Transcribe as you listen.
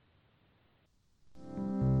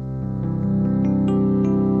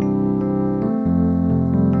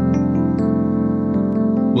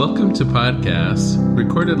Welcome to podcasts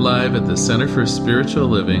recorded live at the Center for Spiritual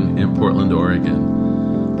Living in Portland,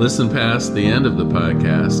 Oregon. Listen past the end of the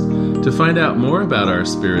podcast to find out more about our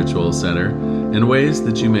spiritual center and ways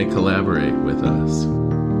that you may collaborate with us.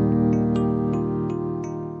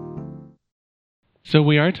 So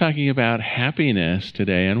we are talking about happiness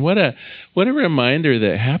today, and what a reminder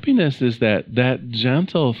that happiness is that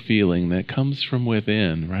gentle feeling that comes from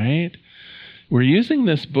within, right? We're using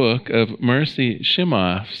this book of Marcy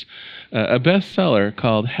Shimoff's, a bestseller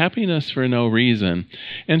called Happiness for No Reason,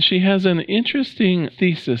 and she has an interesting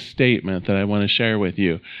thesis statement that I want to share with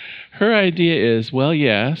you. Her idea is, well,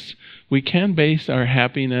 yes, we can base our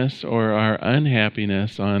happiness or our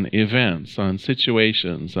unhappiness on events, on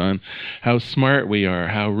situations, on how smart we are,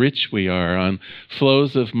 how rich we are, on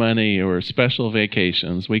flows of money or special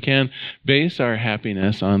vacations. We can base our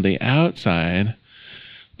happiness on the outside,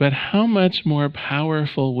 but how much more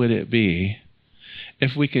powerful would it be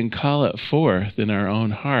if we can call it forth in our own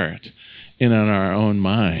heart and in our own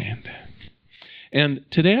mind? And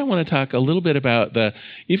today I want to talk a little bit about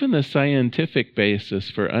even the scientific basis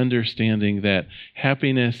for understanding that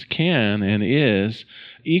happiness can and is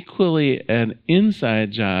equally an inside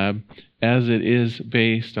job as it is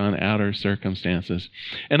based on outer circumstances.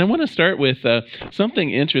 And I want to start with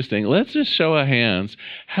something interesting. Let's just show of hands.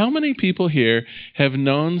 How many people here have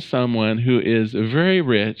known someone who is very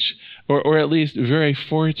rich or at least very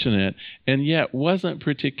fortunate and yet wasn't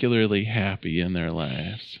particularly happy in their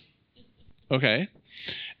lives? Okay.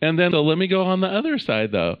 And then so let me go on the other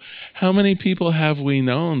side, though. How many people have we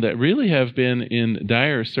known that really have been in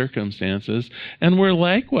dire circumstances and were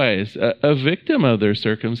likewise a victim of their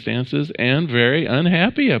circumstances and very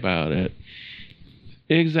unhappy about it?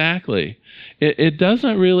 Exactly. It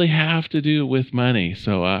doesn't really have to do with money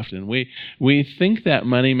so often. We think that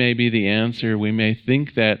money may be the answer. We may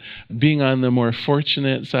think that being on the more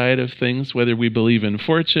fortunate side of things, whether we believe in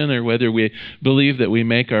fortune or whether we believe that we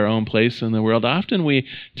make our own place in the world, often we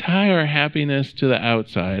tie our happiness to the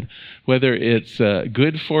outside, whether it's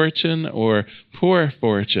good fortune or poor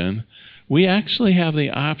fortune. We actually have the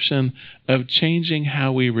option of changing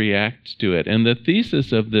how we react to it. And the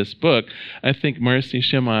thesis of this book, I think Marcy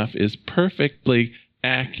Shimoff is perfectly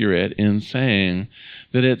accurate in saying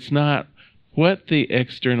that it's not what the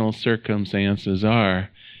external circumstances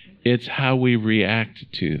are, it's how we react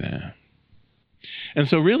to them. And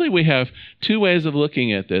so really we have two ways of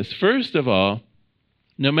looking at this. First of all,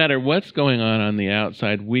 no matter what's going on the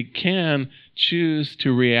outside, we can choose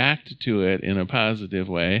to react to it in a positive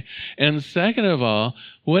way. And second of all,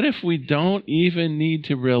 what if we don't even need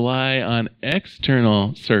to rely on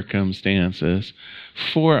external circumstances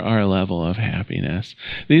for our level of happiness?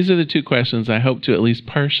 These are the two questions I hope to at least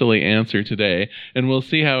partially answer today, and we'll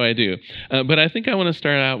see how I do. But I think I want to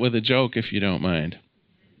start out with a joke, if you don't mind.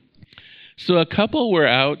 So a couple were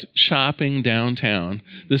out shopping downtown.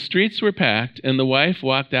 The streets were packed, and the wife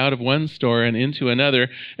walked out of one store and into another,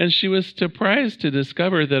 and she was surprised to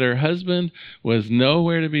discover that her husband was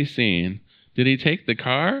nowhere to be seen. Did he take the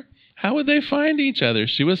car? How would they find each other?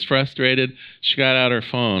 She was frustrated. She got out her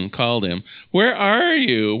phone, called him. "Where are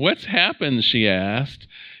you? What's happened?" she asked.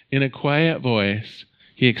 In a quiet voice,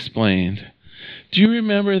 he explained. "Do you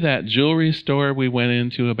remember that jewelry store we went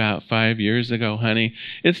into about 5 years ago, honey?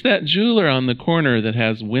 It's that jeweler on the corner that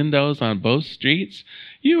has windows on both streets.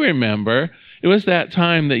 You remember. It was that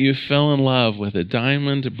time that you fell in love with a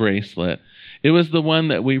diamond bracelet. It was the one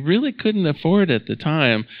that we really couldn't afford at the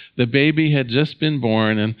time. The baby had just been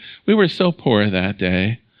born, and we were so poor that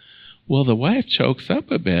day." Well, the wife chokes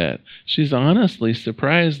up a bit. She's honestly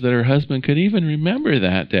surprised that her husband could even remember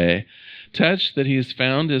that day. Touched that he's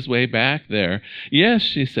found his way back there. "Yes,"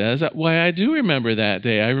 she says, "why, I do remember that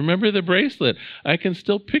day. I remember the bracelet. I can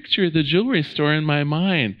still picture the jewelry store in my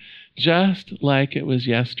mind, just like it was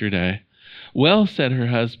yesterday." "Well," said her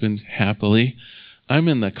husband happily, "I'm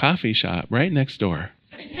in the coffee shop right next door."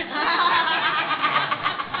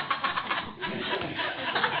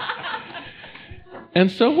 And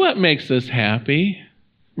so what makes us happy,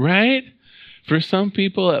 right? For some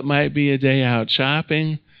people, it might be a day out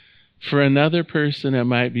shopping. For another person, it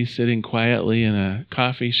might be sitting quietly in a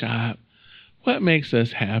coffee shop. What makes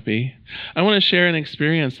us happy? I want to share an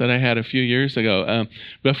experience that I had a few years ago.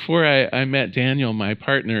 Before I met Daniel, my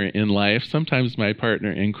partner in life, sometimes my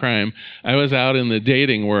partner in crime, I was out in the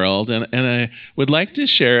dating world, and I would like to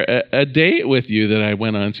share a date with you that I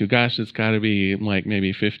went on to. Gosh, it's got to be like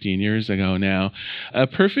maybe 15 years ago now. A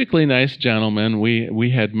perfectly nice gentleman.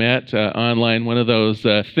 We had met online, one of those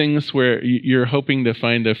things where you're hoping to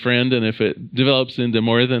find a friend, and if it develops into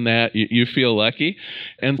more than that, you feel lucky.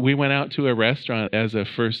 And we went out to a restaurant as a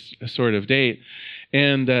first sort of date.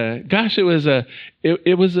 And gosh, it was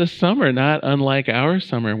a summer not unlike our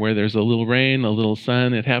summer, where there's a little rain, a little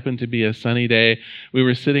sun. It happened to be a sunny day. We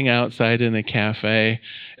were sitting outside in a cafe,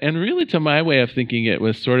 and really, to my way of thinking, it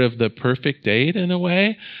was sort of the perfect date in a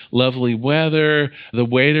way. Lovely weather. The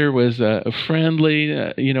waiter was friendly.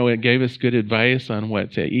 It gave us good advice on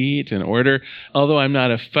what to eat and order. Although I'm not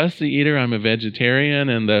a fussy eater, I'm a vegetarian,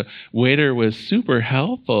 and the waiter was super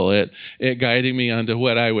helpful at guiding me onto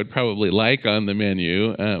what I would probably like on the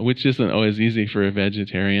menu, which isn't always easy for a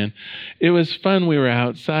vegetarian. It was fun. We were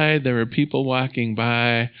outside. There were people walking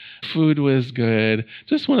by. Food was good.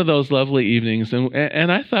 Just one of those lovely evenings.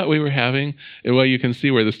 And I thought we were having, well, you can see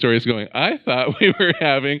where the story is going. I thought we were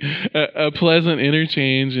having a pleasant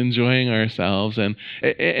interchange, enjoying ourselves. And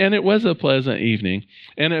it was a pleasant evening.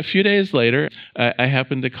 And a few days later, I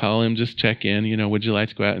happened to call him, just check in, would you like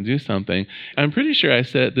to go out and do something? I'm pretty sure I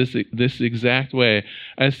said it this exact way.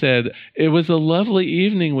 I said, it was a lovely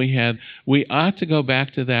evening we had. We ought to go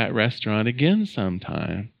back to that restaurant again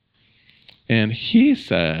sometime. And he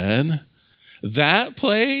said, that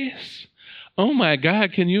place? Oh my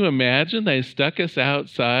God, can you imagine? They stuck us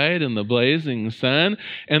outside in the blazing sun.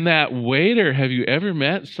 And that waiter, have you ever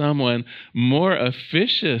met someone more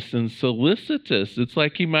officious and solicitous? It's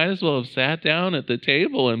like he might as well have sat down at the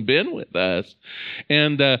table and been with us.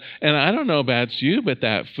 And I don't know about you, but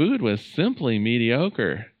that food was simply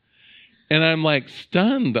mediocre. And I'm like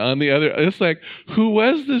stunned on the other. It's like, who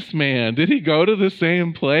was this man? Did he go to the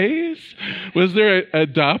same place? Was there a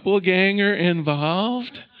doppelganger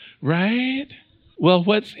involved? Right? Well,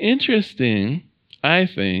 what's interesting, I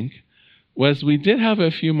think, was we did have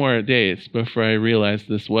a few more dates before I realized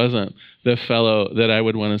this wasn't the fellow that I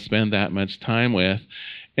would want to spend that much time with.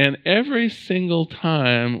 And every single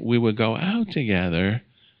time we would go out together,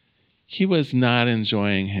 he was not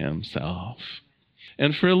enjoying himself.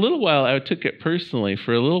 And for a little while, I took it personally.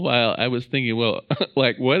 For a little while, I was thinking, well,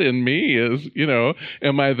 like, what in me is,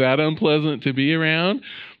 am I that unpleasant to be around?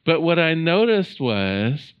 But what I noticed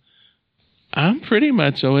was, I'm pretty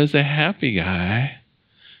much always a happy guy,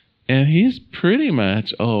 and he's pretty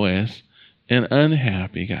much always an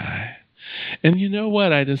unhappy guy. And you know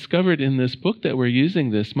what? I discovered in this book that we're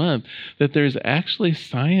using this month that there's actually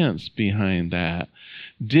science behind that.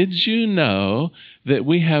 Did you know that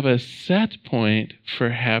we have a set point for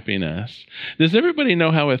happiness? Does everybody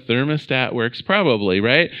know how a thermostat works? Probably,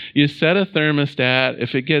 right? You set a thermostat.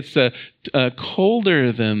 If it gets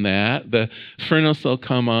colder than that, the furnace will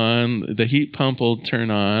come on, the heat pump will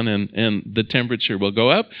turn on, and the temperature will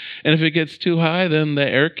go up. And if it gets too high, then the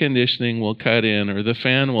air conditioning will cut in, or the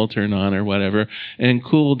fan will turn on, or whatever, and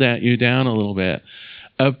cool you down a little bit.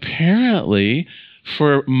 Apparently,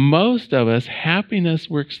 for most of us, happiness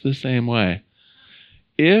works the same way.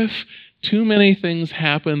 If too many things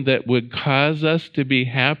happen that would cause us to be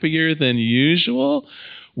happier than usual,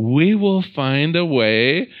 we will find a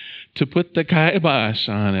way to put the kibosh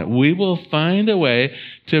on it. We will find a way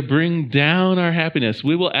to bring down our happiness.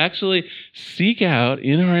 We will actually seek out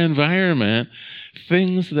in our environment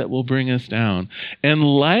things that will bring us down. And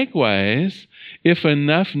likewise, if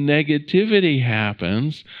enough negativity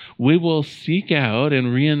happens, we will seek out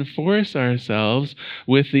and reinforce ourselves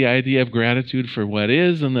with the idea of gratitude for what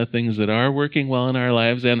is and the things that are working well in our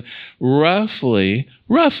lives. And roughly,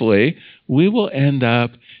 we will end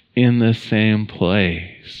up in the same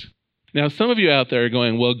place. Now, some of you out there are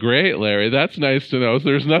going, well, great, Larry, that's nice to know. So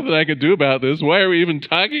there's nothing I can do about this. Why are we even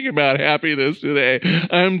talking about happiness today?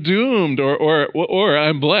 I'm doomed or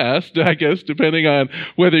I'm blessed, I guess, depending on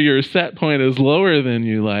whether your set point is lower than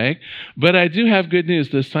you like. But I do have good news.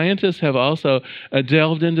 The scientists have also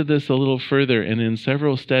delved into this a little further, and in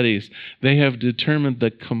several studies, they have determined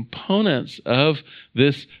the components of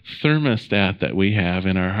this thermostat that we have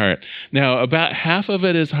in our heart. Now, about half of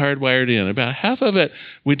it is hardwired in. About half of it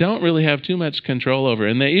we don't really have too much control over.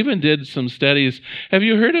 And they even did some studies. Have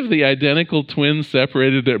you heard of the identical twins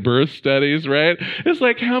separated at birth studies, right? It's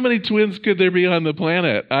like, how many twins could there be on the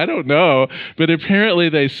planet? I don't know. But apparently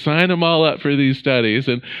they signed them all up for these studies.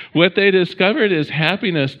 And what they discovered is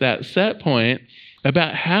happiness, that set point,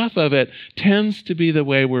 about half of it tends to be the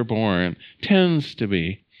way we're born. Tends to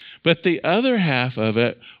be. But the other half of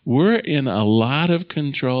it, we're in a lot of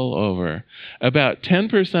control over. About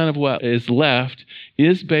 10% of what is left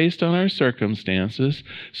is based on our circumstances.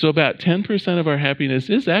 So about 10% of our happiness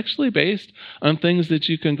is actually based on things that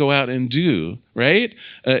you can go out and do, right?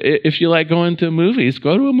 If you like going to movies,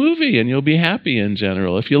 go to a movie and you'll be happy in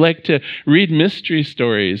general. If you like to read mystery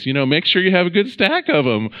stories, make sure you have a good stack of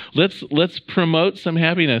them. Let's promote some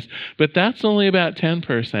happiness. But that's only about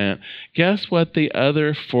 10%. Guess what the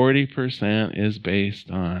other 40% is based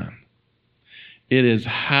on? It is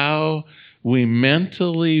how we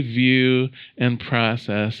mentally view and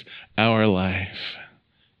process our life.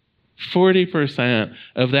 40%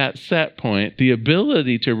 of that set point, the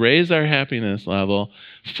ability to raise our happiness level,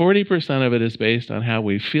 40% of it is based on how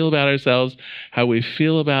we feel about ourselves, how we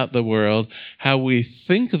feel about the world, how we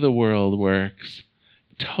think the world works.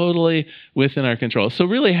 Totally within our control. So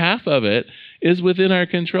really half of it is within our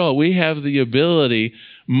control. We have the ability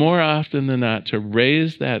more often than not to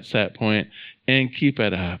raise that set point and keep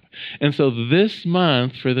it up. And so this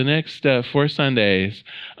month, for the next 4 Sundays,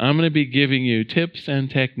 I'm going to be giving you tips and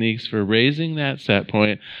techniques for raising that set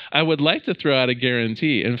point. I would like to throw out a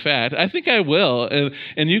guarantee. In fact, I think I will,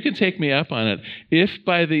 and you can take me up on it. If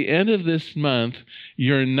by the end of this month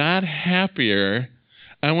you're not happier,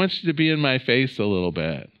 I want you to be in my face a little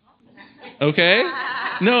bit. Okay?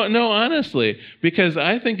 No, honestly, because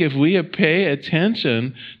I think if we pay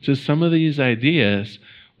attention to some of these ideas,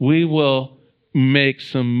 we will make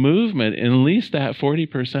some movement, at least that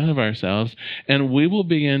 40% of ourselves, and we will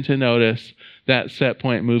begin to notice that set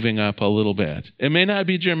point moving up a little bit. It may not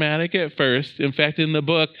be dramatic at first. In fact, in the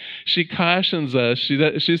book, she cautions us.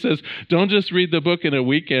 She says, don't just read the book in a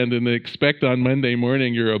weekend and expect on Monday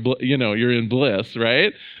morning you're in bliss,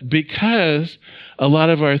 right? Because a lot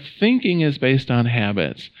of our thinking is based on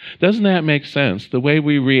habits. Doesn't that make sense? The way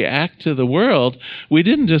we react to the world, we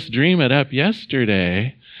didn't just dream it up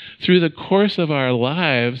yesterday. Through the course of our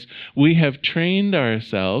lives, we have trained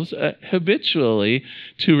ourselves habitually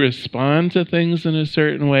to respond to things in a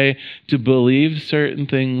certain way, to believe certain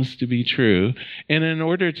things to be true. And in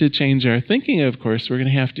order to change our thinking, of course, we're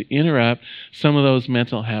going to have to interrupt some of those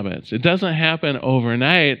mental habits. It doesn't happen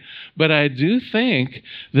overnight, but I do think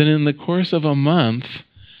that in the course of a month,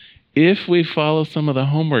 if we follow some of the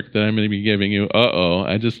homework that I'm going to be giving you,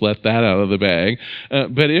 I just let that out of the bag.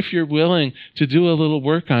 But if you're willing to do a little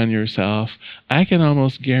work on yourself, I can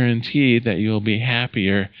almost guarantee that you'll be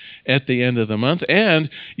happier at the end of the month, and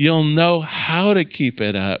you'll know how to keep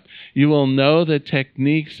it up. You will know the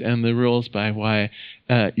techniques and the rules by why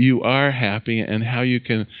you are happy and how you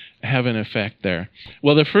can have an effect there.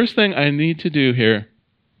 Well, the first thing I need to do here,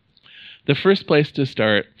 the first place to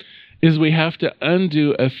start, is we have to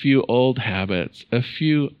undo a few old habits, a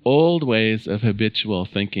few old ways of habitual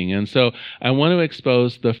thinking. And so I want to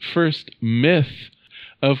expose the first myth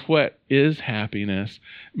of what is happiness.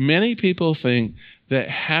 Many people think that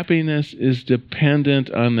happiness is dependent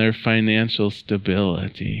on their financial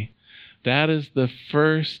stability. That is the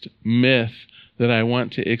first myth that I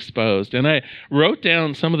want to expose. And I wrote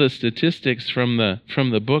down some of the statistics from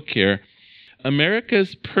the book here.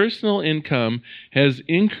 America's personal income has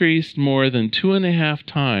increased more than 2.5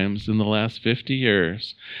 times in the last 50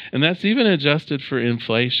 years. And that's even adjusted for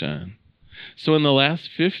inflation. So in the last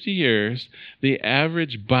 50 years, the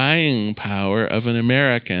average buying power of an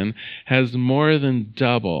American has more than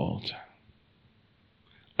doubled.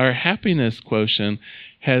 Our happiness quotient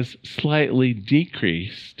has slightly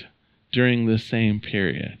decreased during the same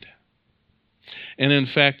period. And in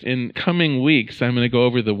fact, in coming weeks, I'm going to go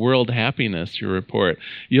over the World Happiness Report.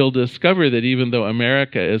 You'll discover that even though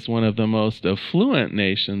America is one of the most affluent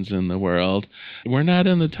nations in the world, we're not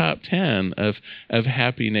in the top 10 of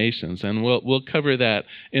happy nations. And we'll cover that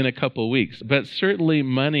in a couple weeks. But certainly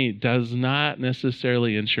money does not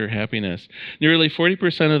necessarily ensure happiness. Nearly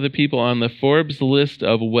 40% of the people on the Forbes list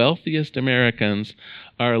of wealthiest Americans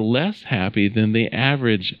are less happy than the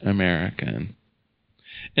average American.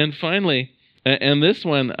 And finally, and this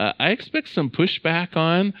one, I expect some pushback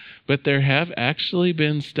on, but there have actually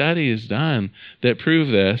been studies done that prove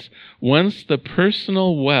this. Once the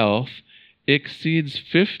personal wealth exceeds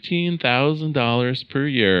 $15,000 per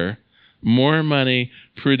year, more money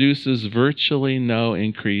produces virtually no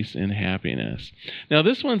increase in happiness. Now,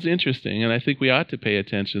 this one's interesting, and I think we ought to pay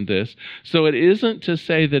attention to this. So it isn't to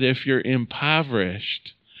say that if you're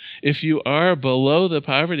impoverished, if you are below the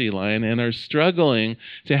poverty line and are struggling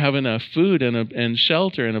to have enough food and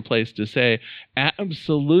shelter and a place to stay,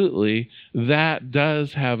 absolutely, that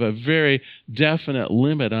does have a very definite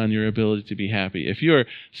limit on your ability to be happy. If you're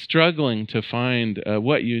struggling to find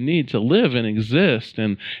what you need to live and exist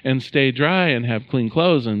and stay dry and have clean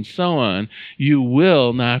clothes and so on, you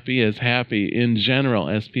will not be as happy in general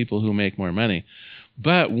as people who make more money.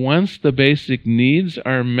 But once the basic needs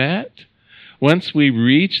are met, once we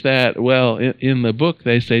reach that, well, in the book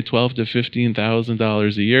they say $12,000 to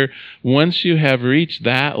 $15,000 a year. Once you have reached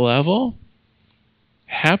that level,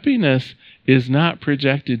 happiness is not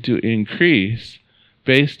projected to increase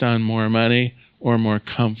based on more money or more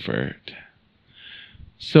comfort.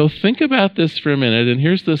 So think about this for a minute, and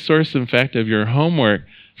here's the source, in fact, of your homework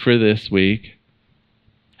for this week.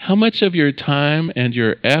 How much of your time and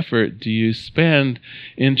your effort do you spend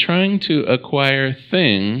in trying to acquire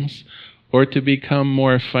things or to become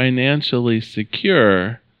more financially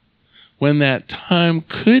secure when that time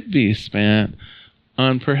could be spent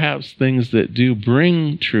on perhaps things that do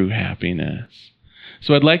bring true happiness?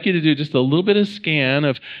 So I'd like you to do just a little bit of scan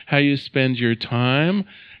of how you spend your time,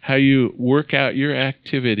 how you work out your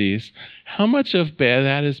activities. How much of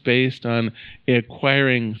that is based on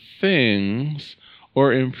acquiring things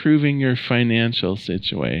or improving your financial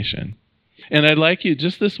situation? And I'd like you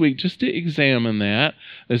just this week just to examine that.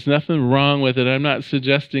 There's nothing wrong with it. I'm not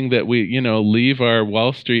suggesting that we, leave our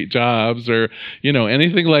Wall Street jobs or,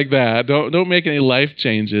 anything like that. Don't make any life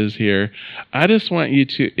changes here. I just want you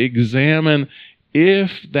to examine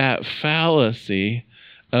if that fallacy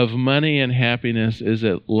of money and happiness is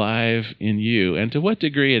alive in you, and to what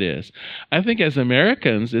degree it is. I think as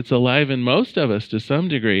Americans, it's alive in most of us to some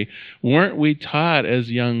degree. Weren't we taught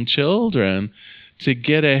as young children to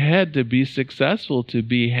get ahead, to be successful, to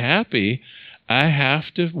be happy? I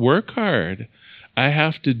have to work hard. I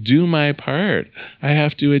have to do my part. I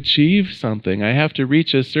have to achieve something. I have to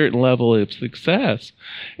reach a certain level of success,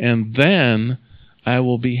 and then I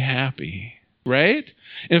will be happy. Right?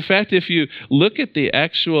 In fact, if you look at the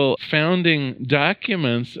actual founding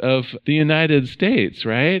documents of the United States,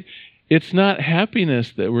 right? It's not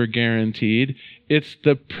happiness that we're guaranteed. It's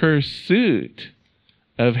the pursuit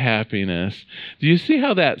of happiness. Do you see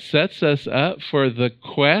how that sets us up for the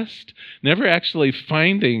quest? Never actually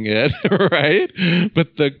finding it, right?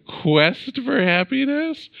 But the quest for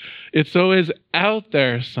happiness? It's always out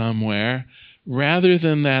there somewhere, rather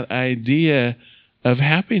than that idea of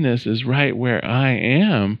happiness is right where I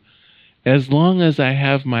am, as long as I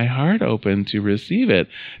have my heart open to receive it,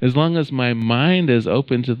 as long as my mind is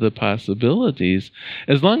open to the possibilities,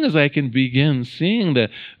 as long as I can begin seeing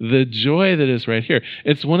the joy that is right here.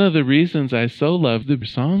 It's one of the reasons I so love the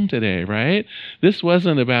song today, right? This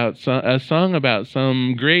wasn't about a song about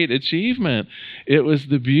some great achievement. It was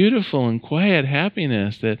the beautiful and quiet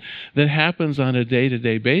happiness that happens on a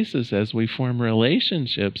day-to-day basis as we form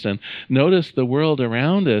relationships and notice the world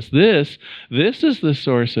around us. This is the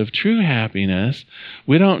source of true happiness.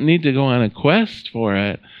 We don't need to go on a quest for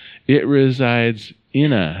it. It resides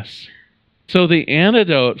in us. So the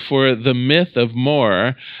antidote for the myth of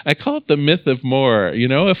more, I call it the myth of more.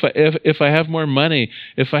 If I have more money,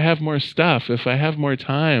 if I have more stuff, if I have more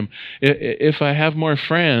time, if I have more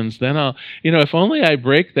friends, then I'll, if only I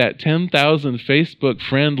break that 10,000 Facebook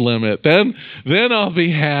friend limit, then I'll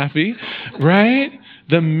be happy, right?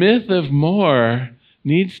 The myth of more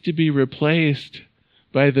needs to be replaced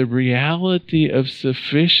by the reality of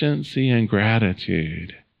sufficiency and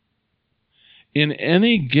gratitude. In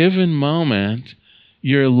any given moment,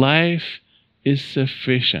 your life is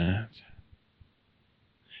sufficient.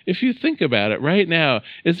 If you think about it right now,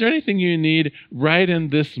 is there anything you need right in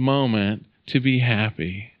this moment to be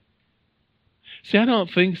happy? See, I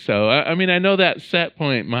don't think so. I mean, I know that set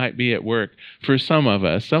point might be at work for some of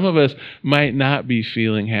us. Some of us might not be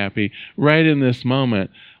feeling happy right in this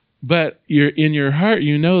moment. But in your heart,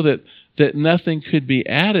 you know that nothing could be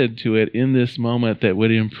added to it in this moment that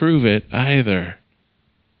would improve it either.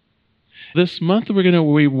 This month, we're going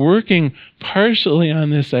to be working partially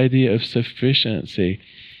on this idea of sufficiency.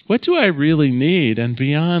 What do I really need? And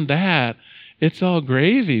beyond that, it's all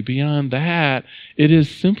gravy. Beyond that, it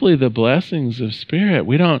is simply the blessings of Spirit.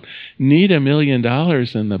 We don't need $1 million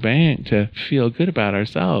in the bank to feel good about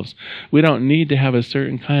ourselves. We don't need to have a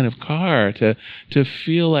certain kind of car to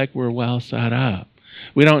feel like we're well set up.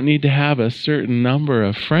 We don't need to have a certain number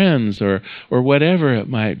of friends or whatever it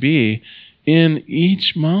might be. In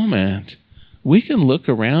each moment, we can look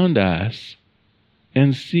around us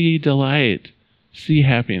and see delight, see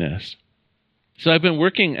happiness. So I've been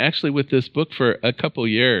working actually with this book for a couple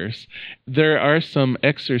years. There are some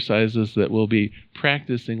exercises that we'll be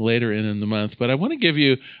practicing later in the month, but I want to give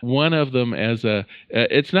you one of them as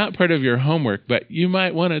it's not part of your homework, but you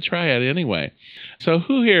might want to try it anyway. So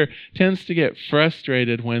who here tends to get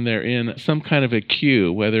frustrated when they're in some kind of a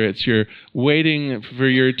queue, whether it's you're waiting for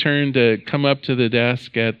your turn to come up to the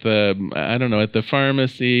desk at at the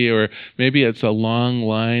pharmacy, or maybe it's a long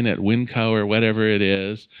line at Winco or whatever it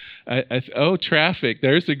is. Traffic.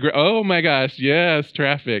 Oh my gosh, yes,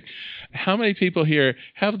 traffic. How many people here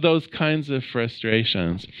have those kinds of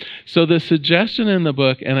frustrations? So the suggestion in the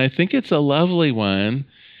book, and I think it's a lovely one,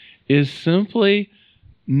 is simply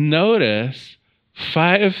notice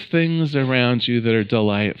 5 things around you that are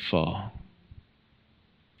delightful.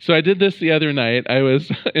 So I did this the other night.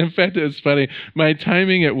 In fact, it's funny. My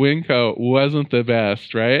timing at Winco wasn't the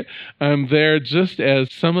best, right? I'm there just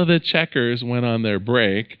as some of the checkers went on their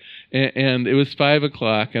break, and it was 5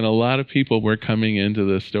 o'clock, and a lot of people were coming into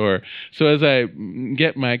the store. So as I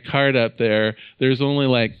get my cart up there, there's only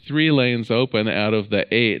like 3 lanes open out of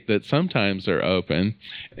the 8 that sometimes are open,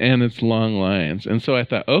 and it's long lines. And so I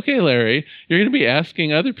thought, okay, Larry, you're going to be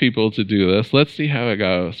asking other people to do this. Let's see how it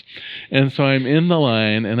goes. And so I'm in the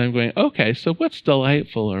line, and I'm going, okay, so what's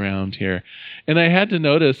delightful around here? And I had to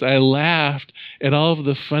notice, I laughed at all of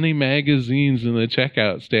the funny magazines in the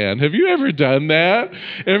checkout stand. Have you ever done that?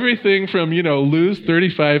 Everything from, lose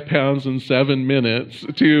 35 pounds in 7 minutes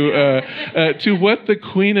to what the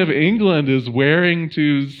Queen of England is wearing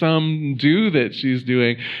to some do that she's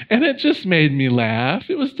doing. And it just made me laugh.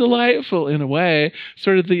 It was delightful in a way,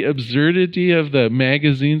 sort of the absurdity of the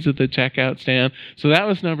magazines at the checkout stand. So that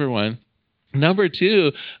was number 1. Number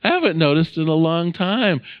 2, I haven't noticed in a long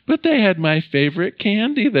time, but they had my favorite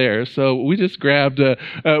candy there. So we just grabbed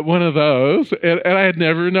one of those, and I had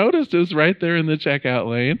never noticed. It was right there in the checkout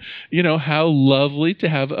lane. How lovely to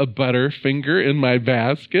have a Butterfinger in my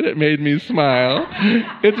basket. It made me smile.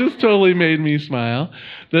 It just totally made me smile.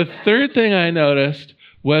 The third thing I noticed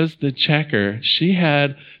was the checker.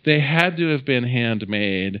 They had to have been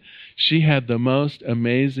handmade. She had the most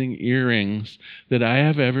amazing earrings that I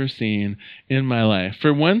have ever seen in my life.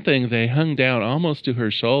 For one thing, they hung down almost to her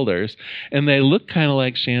shoulders, and they looked kind of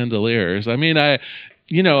like chandeliers. I mean, a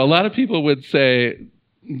lot of people would say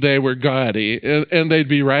they were gaudy, and they'd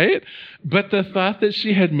be right. But the thought that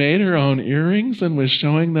she had made her own earrings and was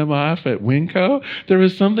showing them off at Winco, there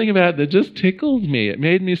was something about it that just tickled me. It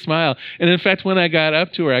made me smile. And in fact, when I got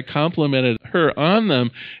up to her, I complimented her on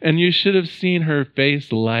them, and you should have seen her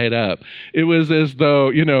face light up. It was as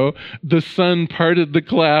though, the sun parted the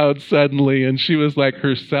clouds suddenly, and she was like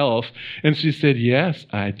herself. And she said, yes,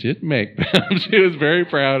 I did make them. She was very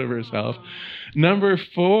proud of herself. Number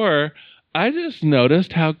 4, I just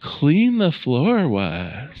noticed how clean the floor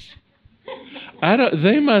was.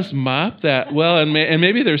 They must mop that well, and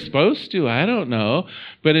maybe they're supposed to, I don't know.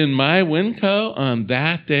 But in my Winco on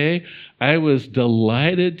that day, I was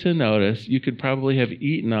delighted to notice you could probably have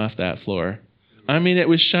eaten off that floor. I mean, it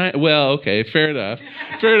was shiny. Well, okay, fair enough.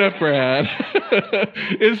 Fair enough, Brad.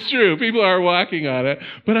 It's true. People are walking on it.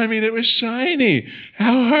 But I mean, it was shiny.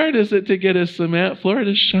 How hard is it to get a cement floor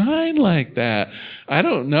to shine like that? I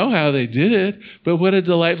don't know how they did it, but what a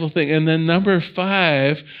delightful thing. And then number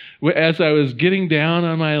 5, as I was getting down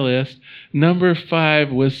on my list, number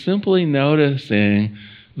 5 was simply noticing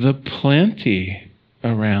the plenty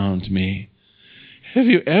around me. Have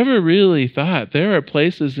you ever really thought there are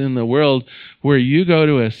places in the world where you go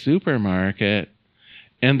to a supermarket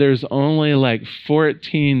and there's only like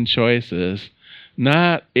 14 choices,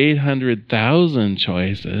 not 800,000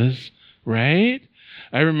 choices, right?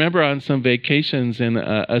 I remember on some vacations in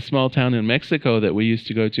a small town in Mexico that we used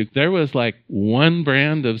to go to, there was like one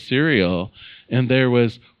brand of cereal and there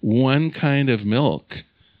was one kind of milk,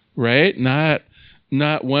 right? Not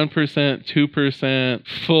 1%, 2%,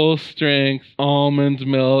 full strength, almond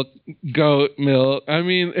milk, goat milk. I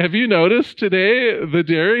mean, have you noticed today the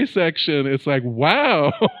dairy section? It's like,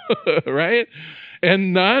 wow, right?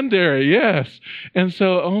 And non-dairy, yes. And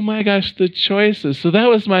so, oh my gosh, the choices. So that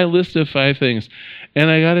was my list of 5 things. And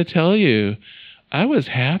I got to tell you, I was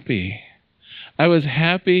happy. I was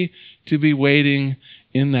happy to be waiting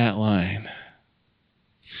in that line.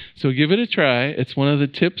 So give it a try. It's one of the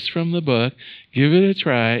tips from the book. Give it a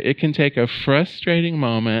try. It can take a frustrating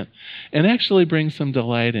moment and actually bring some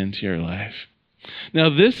delight into your life. Now,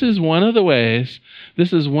 this is one of the ways,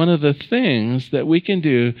 this is one of the things that we can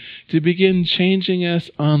do to begin changing us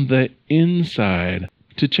on the inside,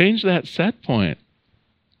 to change that set point.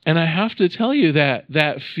 And I have to tell you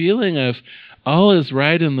that feeling of all is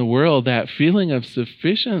right in the world, that feeling of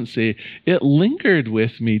sufficiency, it lingered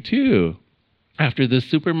with me too. After the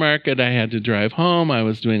supermarket, I had to drive home. I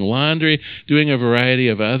was doing laundry, doing a variety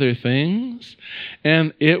of other things.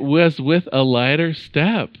 And it was with a lighter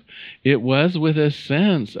step. It was with a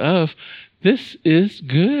sense of, this is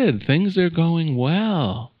good. Things are going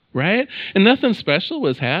well, right? And nothing special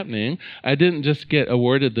was happening. I didn't just get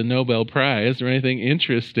awarded the Nobel Prize or anything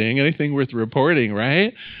interesting, anything worth reporting,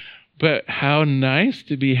 right? But how nice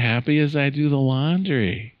to be happy as I do the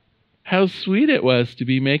laundry. How sweet it was to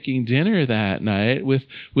be making dinner that night with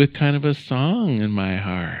kind of a song in my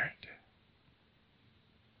heart.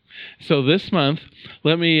 So this month,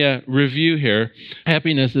 let me review here.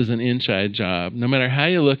 Happiness is an inside job. No matter how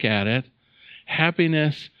you look at it,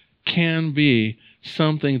 happiness can be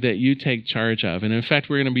something that you take charge of. And in fact,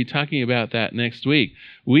 we're going to be talking about that next week.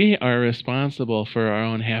 We are responsible for our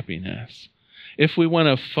own happiness. If we want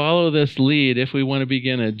to follow this lead, if we want to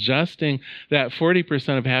begin adjusting that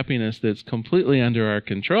 40% of happiness that's completely under our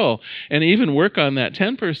control, and even work on that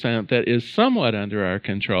 10% that is somewhat under our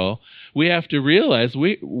control, we have to realize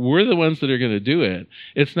we're the ones that are going to do it.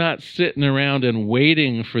 It's not sitting around and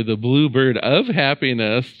waiting for the bluebird of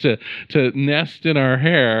happiness to nest in our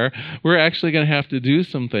hair. We're actually going to have to do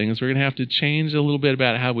some things. We're going to have to change a little bit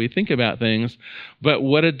about how we think about things. But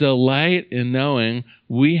what a delight in knowing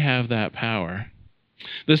we have that power.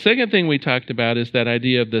 The second thing we talked about is that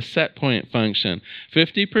idea of the set point function.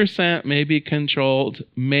 50% may be controlled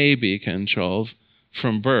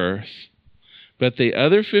from birth. But the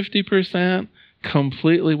other 50%,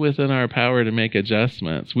 completely within our power to make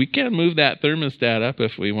adjustments. We can move that thermostat up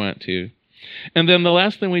if we want to. And then the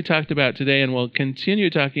last thing we talked about today, and we'll continue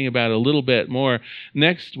talking about a little bit more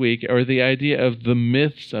next week, are the idea of the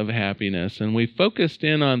myths of happiness. And we focused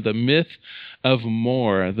in on the myth of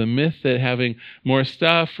more, the myth that having more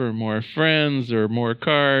stuff or more friends or more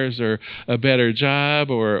cars or a better job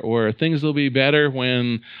or things will be better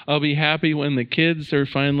when I'll be happy when the kids are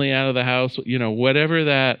finally out of the house, whatever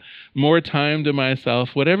that more time to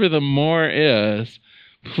myself, whatever the more is,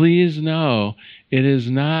 please know it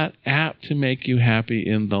is not apt to make you happy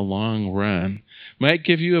in the long run. Might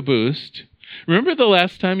give you a boost. Remember the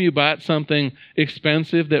last time you bought something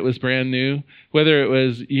expensive that was brand new? Whether it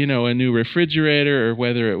was, a new refrigerator or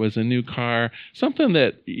whether it was a new car, something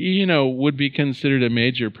that, would be considered a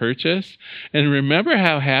major purchase. And remember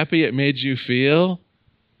how happy it made you feel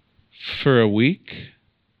for a week?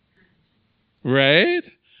 Right?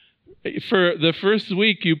 For the first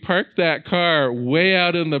week, you parked that car way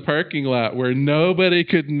out in the parking lot where nobody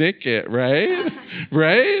could nick it, right?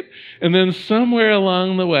 Right? And then somewhere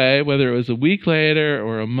along the way, whether it was a week later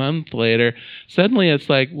or a month later, suddenly it's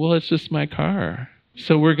like, well, it's just my car.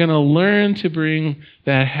 So we're going to learn to bring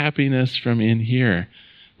that happiness from in here.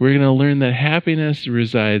 We're going to learn that happiness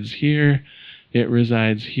resides here, it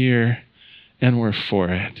resides here, and we're for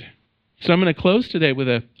it. So I'm going to close today with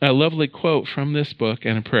a lovely quote from this book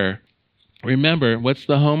and a prayer. Remember, what's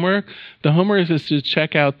the homework? The homework is to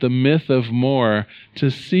check out the myth of more to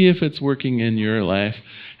see if it's working in your life.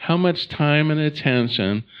 How much time and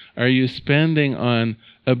attention are you spending on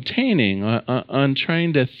obtaining, on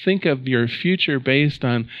trying to think of your future based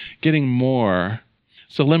on getting more?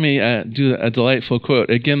 So let me do a delightful quote.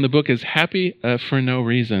 Again, the book is Happy for No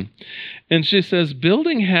Reason. And she says,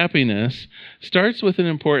 building happiness starts with an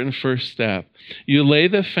important first step. You lay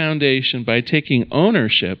the foundation by taking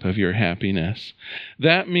ownership of your happiness.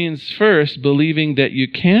 That means first believing that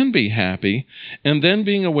you can be happy, and then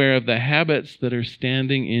being aware of the habits that are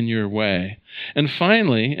standing in your way. And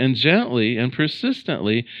finally, and gently and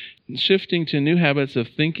persistently, shifting to new habits of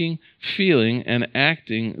thinking, feeling, and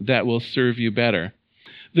acting that will serve you better.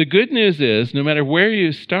 The good news is, no matter where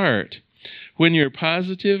you start, when you're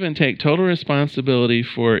positive and take total responsibility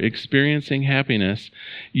for experiencing happiness,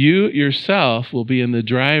 you yourself will be in the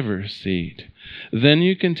driver's seat. Then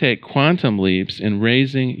you can take quantum leaps in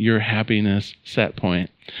raising your happiness set point.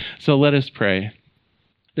 So let us pray.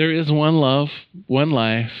 There is one love, one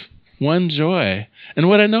life, one joy. And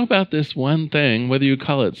what I know about this one thing, whether you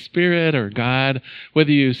call it spirit or God,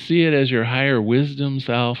 whether you see it as your higher wisdom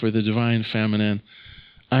self or the divine feminine,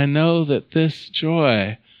 I know that this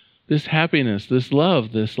joy, this happiness, this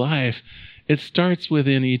love, this life, it starts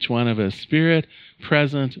within each one of us. Spirit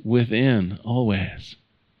present within always.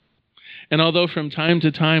 And although from time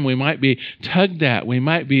to time we might be tugged at, we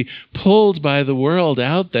might be pulled by the world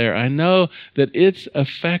out there, I know that its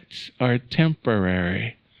effects are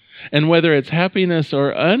temporary. And whether it's happiness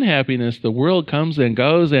or unhappiness, the world comes and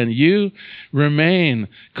goes, and you remain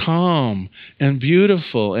calm and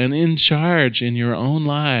beautiful and in charge in your own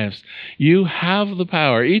lives. You have the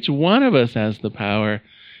power. Each one of us has the power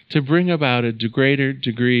to bring about a greater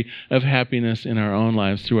degree of happiness in our own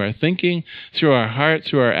lives. Through our thinking, through our heart,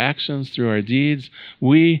 through our actions, through our deeds,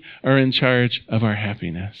 we are in charge of our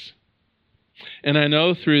happiness. And I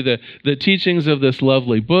know through the teachings of this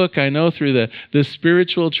lovely book, I know through the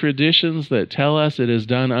spiritual traditions that tell us it is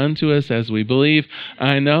done unto us as we believe,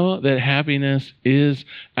 I know that happiness is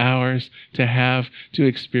ours to have, to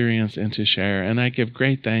experience, and to share. And I give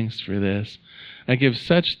great thanks for this. I give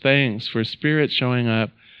such thanks for Spirit showing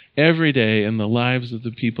up every day in the lives of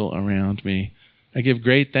the people around me. I give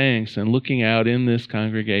great thanks and looking out in this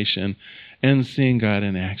congregation and seeing God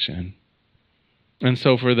in action. And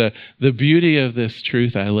so for the beauty of this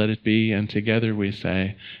truth, I let it be, and together we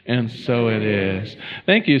say, and so it is.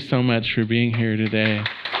 Thank you so much for being here today.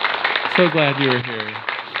 So glad you were here.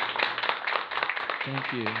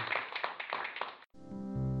 Thank you.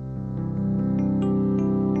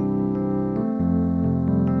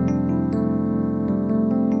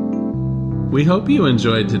 We hope you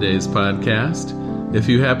enjoyed today's podcast. If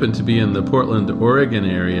you happen to be in the Portland, Oregon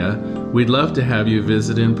area, we'd love to have you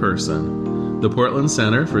visit in person. The Portland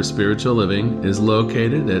Center for Spiritual Living is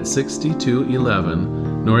located at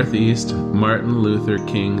 6211 Northeast Martin Luther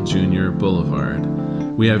King Jr. Boulevard.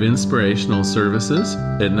 We have inspirational services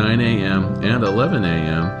at 9 a.m. and 11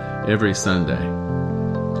 a.m. every Sunday.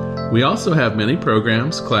 We also have many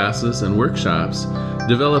programs, classes, and workshops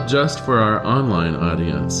developed just for our online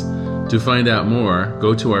audience. To find out more,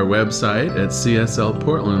 go to our website at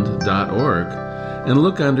cslportland.org and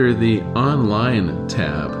look under the Online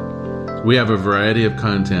tab. We have a variety of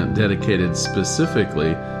content dedicated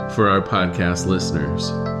specifically for our podcast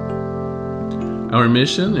listeners. Our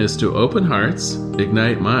mission is to open hearts,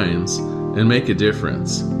 ignite minds, and make a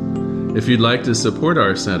difference. If you'd like to support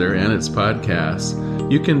our center and its podcasts,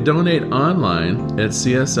 you can donate online at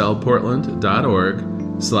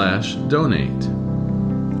cslportland.org/donate.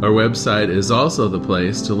 Our website is also the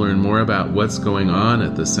place to learn more about what's going on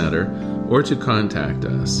at the center or to contact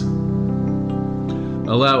us.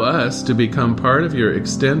 Allow us to become part of your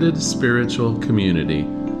extended spiritual community.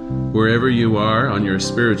 Wherever you are on your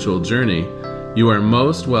spiritual journey, you are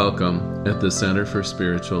most welcome at the Center for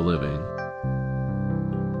Spiritual Living.